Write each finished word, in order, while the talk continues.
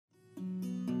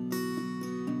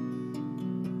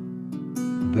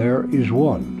There is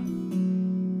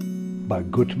One by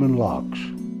Gutman Locks.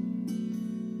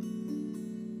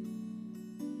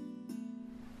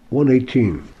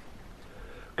 118.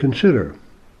 Consider,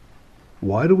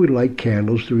 why do we light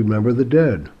candles to remember the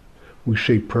dead? We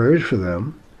say prayers for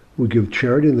them, we give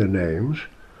charity in their names,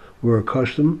 we're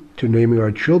accustomed to naming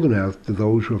our children after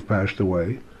those who have passed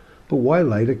away, but why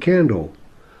light a candle?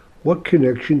 What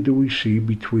connection do we see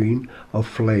between a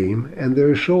flame and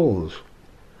their souls?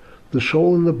 The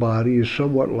soul in the body is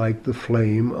somewhat like the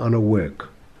flame on a wick.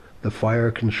 The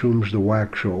fire consumes the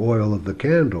wax or oil of the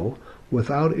candle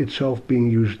without itself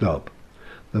being used up.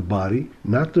 The body,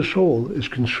 not the soul, is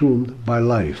consumed by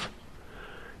life.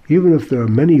 Even if there are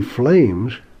many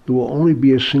flames, there will only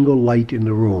be a single light in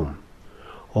the room.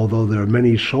 Although there are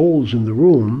many souls in the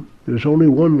room, there's only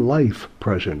one life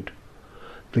present.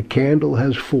 The candle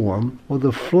has form, while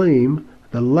the flame,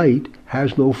 the light,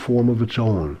 has no form of its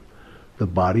own. The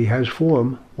body has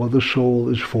form, while the soul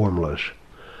is formless.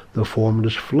 The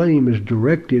formless flame is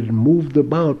directed and moved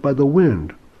about by the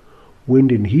wind.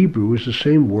 Wind in Hebrew is the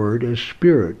same word as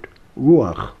spirit,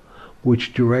 ruach,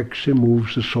 which directs and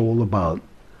moves the soul about.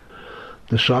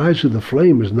 The size of the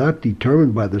flame is not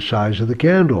determined by the size of the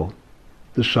candle.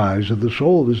 The size of the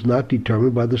soul is not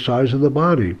determined by the size of the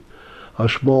body. A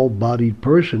small-bodied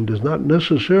person does not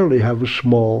necessarily have a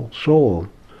small soul.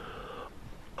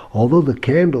 Although the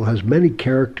candle has many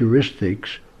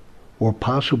characteristics or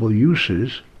possible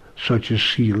uses, such as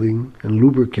sealing and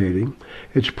lubricating,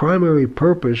 its primary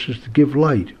purpose is to give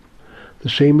light. The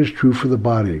same is true for the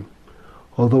body.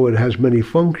 Although it has many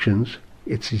functions,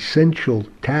 its essential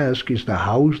task is to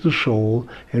house the soul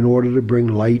in order to bring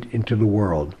light into the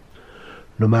world.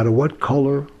 No matter what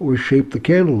color or shape the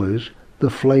candle is, the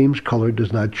flame's color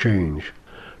does not change.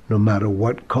 No matter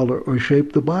what color or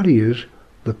shape the body is,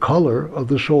 the color of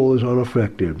the soul is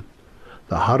unaffected.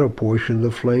 The hotter portion of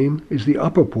the flame is the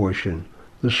upper portion.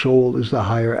 The soul is the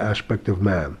higher aspect of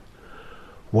man.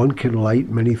 One can light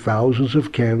many thousands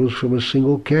of candles from a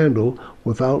single candle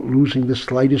without losing the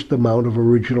slightest amount of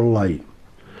original light.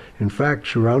 In fact,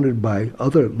 surrounded by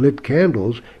other lit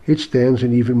candles, it stands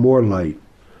in even more light.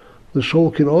 The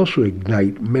soul can also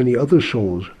ignite many other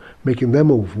souls, making them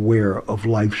aware of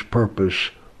life's purpose,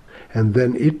 and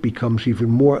then it becomes even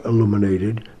more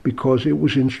illuminated because it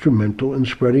was instrumental in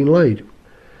spreading light.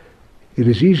 It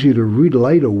is easier to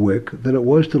relight a wick than it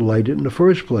was to light it in the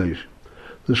first place.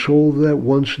 The soul that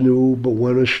once knew but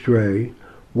went astray,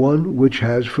 one which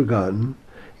has forgotten,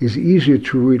 is easier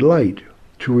to relight,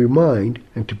 to remind,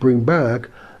 and to bring back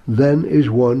than is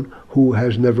one who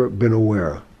has never been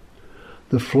aware.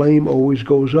 The flame always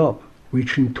goes up,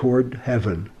 reaching toward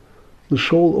heaven. The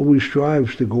soul always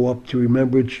strives to go up to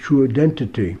remember its true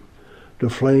identity. The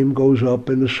flame goes up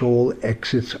and the soul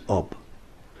exits up.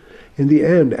 In the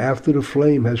end, after the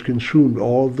flame has consumed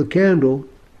all of the candle,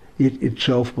 it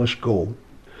itself must go.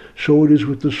 So it is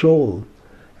with the soul.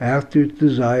 After its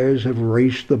desires have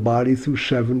raced the body through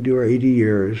 70 or 80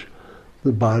 years,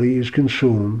 the body is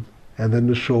consumed, and then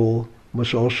the soul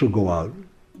must also go out.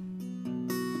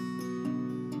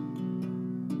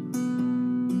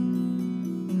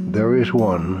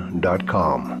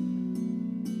 Thereisone.com